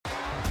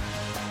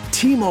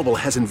T-Mobile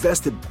has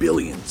invested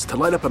billions to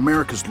light up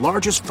America's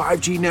largest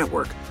 5G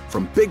network,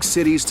 from big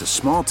cities to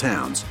small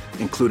towns,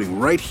 including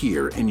right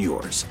here in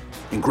yours.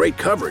 And great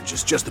coverage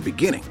is just the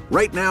beginning.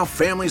 Right now,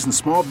 families and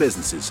small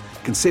businesses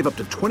can save up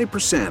to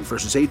 20%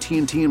 versus AT&T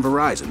and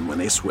Verizon when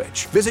they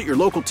switch. Visit your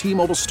local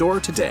T-Mobile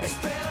store today.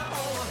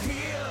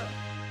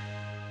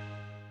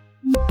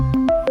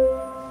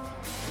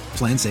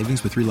 Plan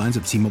savings with 3 lines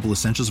of T-Mobile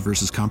Essentials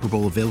versus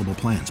comparable available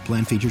plans.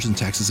 Plan features and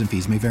taxes and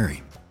fees may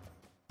vary.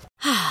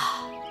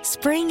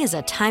 Spring is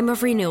a time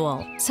of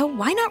renewal, so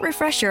why not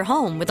refresh your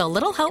home with a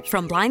little help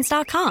from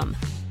Blinds.com?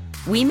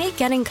 We make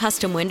getting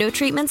custom window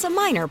treatments a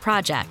minor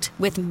project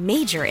with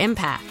major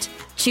impact.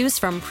 Choose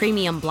from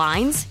premium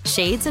blinds,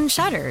 shades, and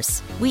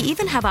shutters. We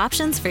even have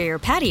options for your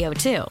patio,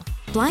 too.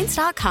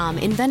 Blinds.com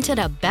invented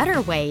a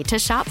better way to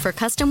shop for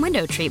custom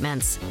window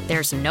treatments.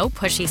 There's no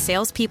pushy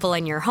salespeople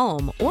in your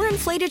home or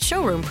inflated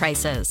showroom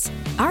prices.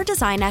 Our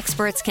design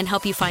experts can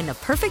help you find the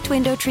perfect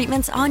window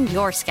treatments on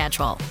your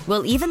schedule.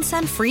 We'll even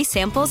send free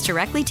samples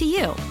directly to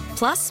you.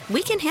 Plus,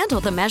 we can handle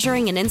the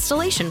measuring and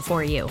installation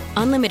for you.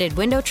 Unlimited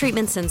window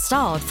treatments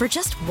installed for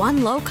just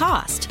one low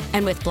cost.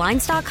 And with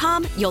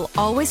Blinds.com, you'll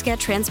always get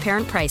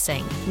transparent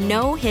pricing.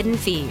 No hidden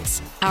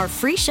fees. Our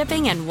free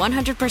shipping and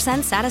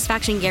 100%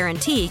 satisfaction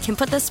guarantee can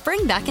put the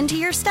spring back into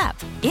your step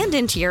and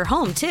into your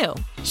home, too.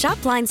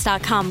 Shop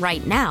Blinds.com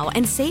right now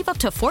and save up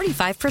to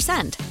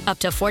 45%. Up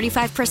to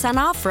 45%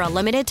 off for a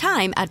limited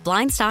time at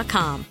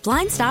Blinds.com.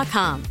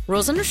 Blinds.com.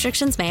 Rules and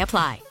restrictions may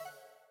apply.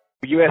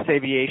 U.S.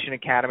 Aviation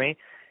Academy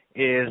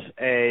is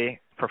a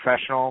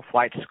professional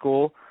flight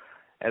school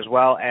as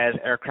well as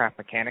aircraft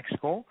mechanics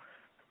school.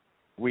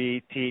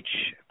 We teach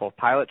both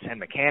pilots and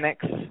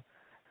mechanics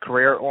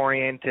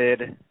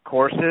career-oriented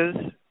courses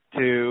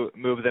to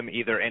move them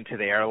either into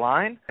the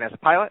airline as a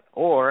pilot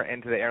or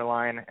into the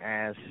airline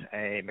as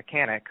a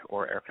mechanic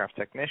or aircraft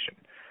technician.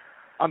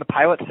 On the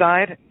pilot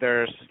side,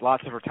 there's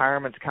lots of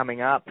retirements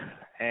coming up,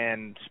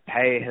 and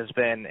pay has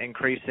been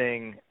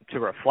increasing to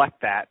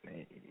reflect that.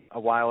 A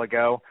while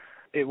ago,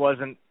 it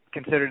wasn't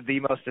considered the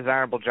most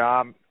desirable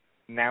job.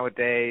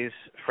 Nowadays,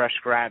 fresh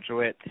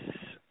graduates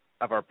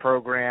of our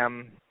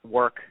program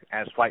work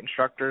as flight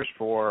instructors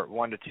for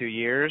 1 to 2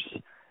 years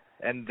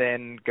and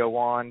then go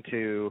on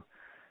to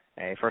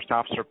a first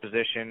officer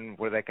position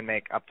where they can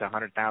make up to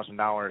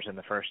 $100,000 in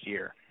the first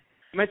year.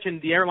 You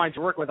mentioned the airlines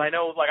you work with. I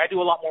know, I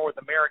do a lot more with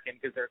American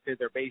because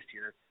they're based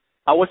here.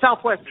 Well,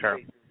 Southwest is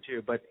based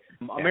here too, but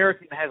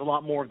American has a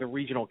lot more of the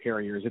regional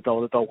carriers that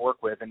they'll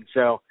work with, and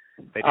so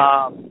they do.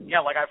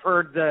 I've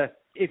heard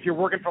if you're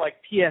working for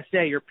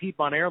PSA or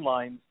Piedmont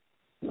Airlines,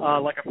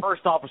 a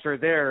first officer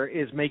there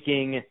is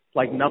making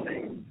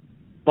nothing.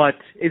 But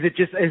is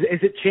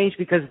it changed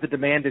because the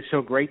demand is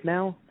so great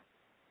now?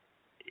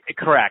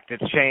 Correct.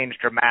 It's changed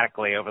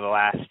dramatically over the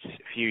last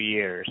few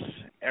years.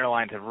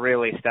 Airlines have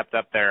really stepped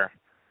up their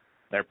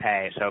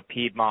pay. So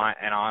Piedmont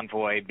and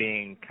Envoy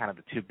being kind of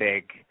the two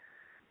big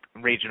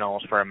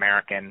regionals for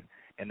American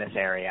in this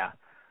area.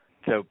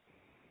 So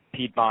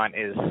Piedmont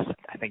is,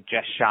 I think,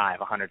 just shy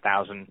of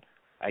 $100,000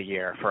 a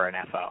year for an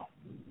FO.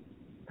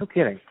 No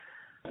kidding.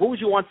 What would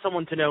you want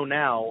someone to know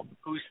now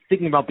who's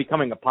thinking about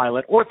becoming a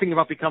pilot or thinking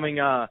about becoming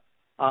a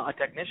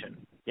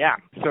technician? Yeah.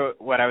 So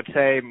what I would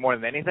say more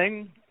than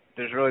anything,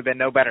 there's really been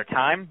no better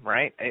time,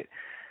 right?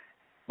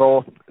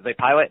 Both the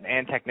pilot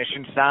and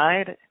technician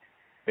side,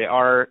 they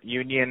are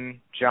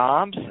union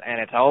jobs,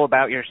 and it's all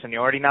about your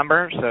seniority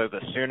number. So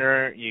the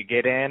sooner you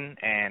get in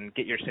and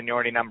get your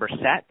seniority number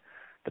set,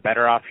 the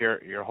better off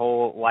your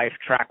whole life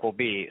track will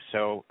be.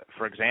 So,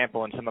 for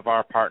example, in some of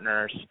our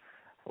partners,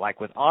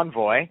 like with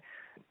Envoy,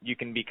 you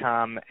can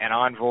become an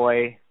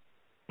Envoy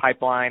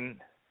pipeline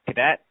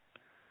cadet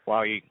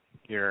while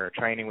you're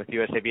training with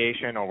U.S.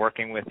 Aviation or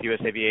working with U.S.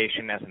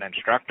 Aviation as an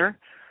instructor.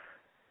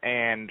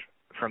 And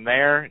from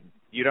there,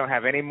 you don't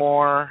have any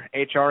more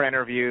HR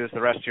interviews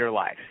the rest of your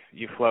life.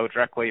 You flow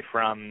directly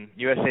from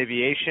U.S.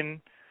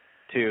 Aviation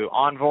to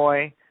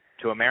Envoy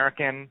to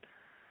American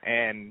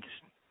and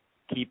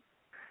keep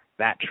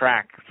that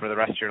track for the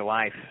rest of your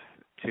life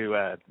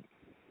to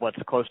what's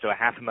close to a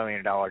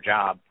 $500,000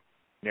 job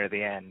near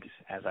the end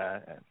as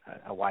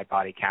a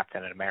wide-body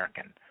captain at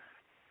American.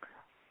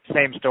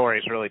 Same story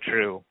is really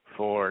true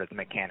for the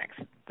mechanics.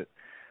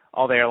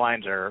 All the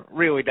airlines are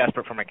really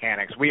desperate for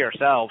mechanics. We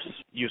ourselves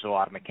use a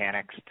lot of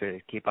mechanics to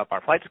keep up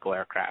our flight school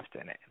aircraft,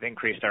 and it's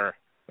increased our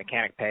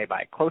mechanic pay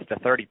by close to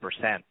 30%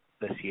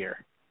 this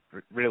year.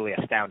 Really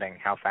astounding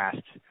how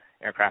fast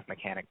aircraft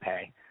mechanic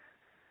pay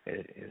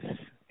is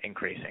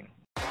increasing.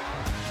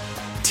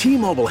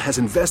 T-Mobile has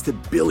invested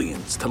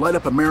billions to light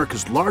up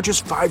America's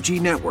largest 5G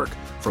network,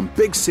 from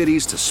big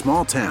cities to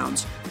small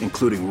towns,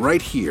 including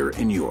right here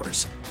in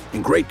yours.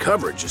 And great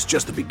coverage is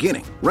just the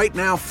beginning. Right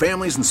now,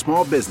 families and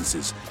small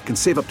businesses can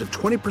save up to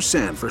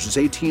 20% versus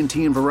AT&T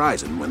and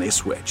Verizon when they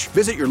switch.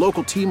 Visit your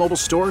local T-Mobile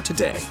store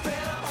today.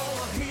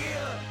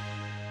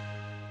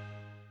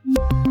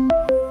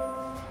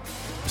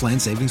 Plan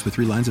savings with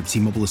 3 lines of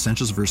T-Mobile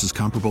Essentials versus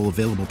comparable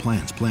available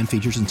plans. Plan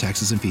features and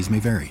taxes and fees may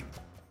vary.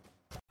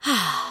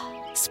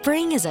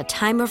 Spring is a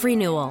time of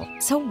renewal,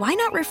 so why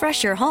not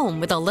refresh your home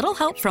with a little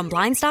help from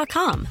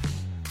Blinds.com?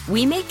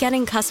 We make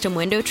getting custom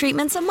window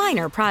treatments a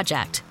minor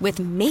project with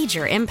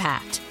major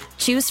impact.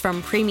 Choose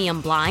from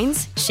premium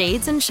blinds,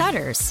 shades, and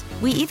shutters.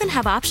 We even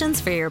have options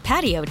for your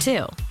patio,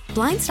 too.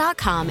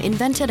 Blinds.com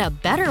invented a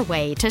better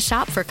way to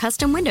shop for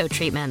custom window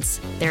treatments.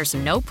 There's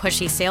no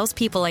pushy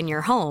salespeople in your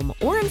home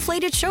or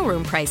inflated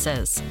showroom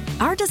prices.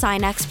 Our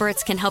design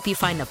experts can help you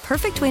find the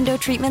perfect window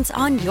treatments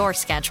on your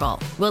schedule.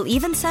 We'll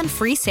even send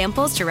free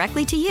samples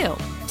directly to you.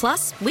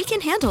 Plus, we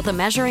can handle the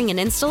measuring and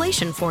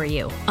installation for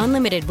you.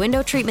 Unlimited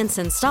window treatments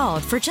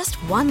installed for just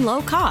one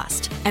low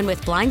cost. And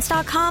with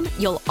Blinds.com,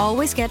 you'll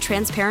always get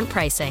transparent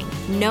pricing.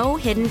 No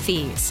hidden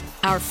fees.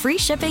 Our free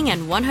shipping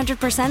and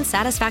 100%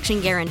 satisfaction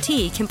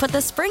guarantee can put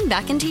the spring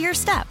back into your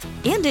step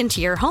and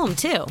into your home,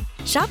 too.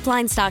 Shop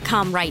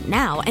Blinds.com right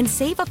now and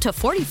save up to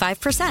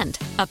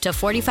 45%. Up to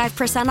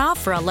 45%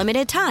 off for a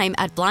limited time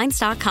at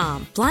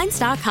Blinds.com.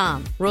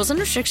 Blinds.com. Rules and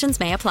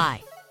restrictions may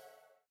apply.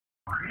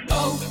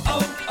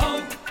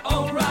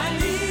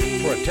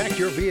 Protect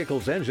your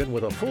vehicle's engine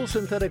with a full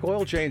synthetic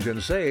oil change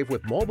and save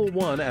with Mobile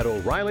One at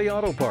O'Reilly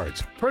Auto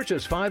Parts.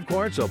 Purchase 5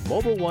 quarts of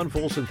Mobile One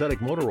full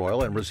synthetic motor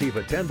oil and receive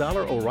a $10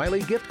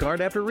 O'Reilly gift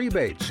card after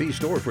rebate. See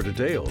store for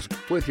details.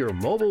 With your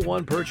Mobile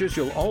One purchase,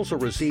 you'll also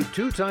receive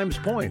 2 times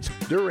points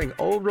during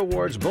O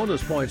Rewards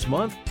Bonus Points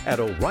Month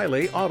at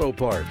O'Reilly Auto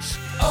Parts.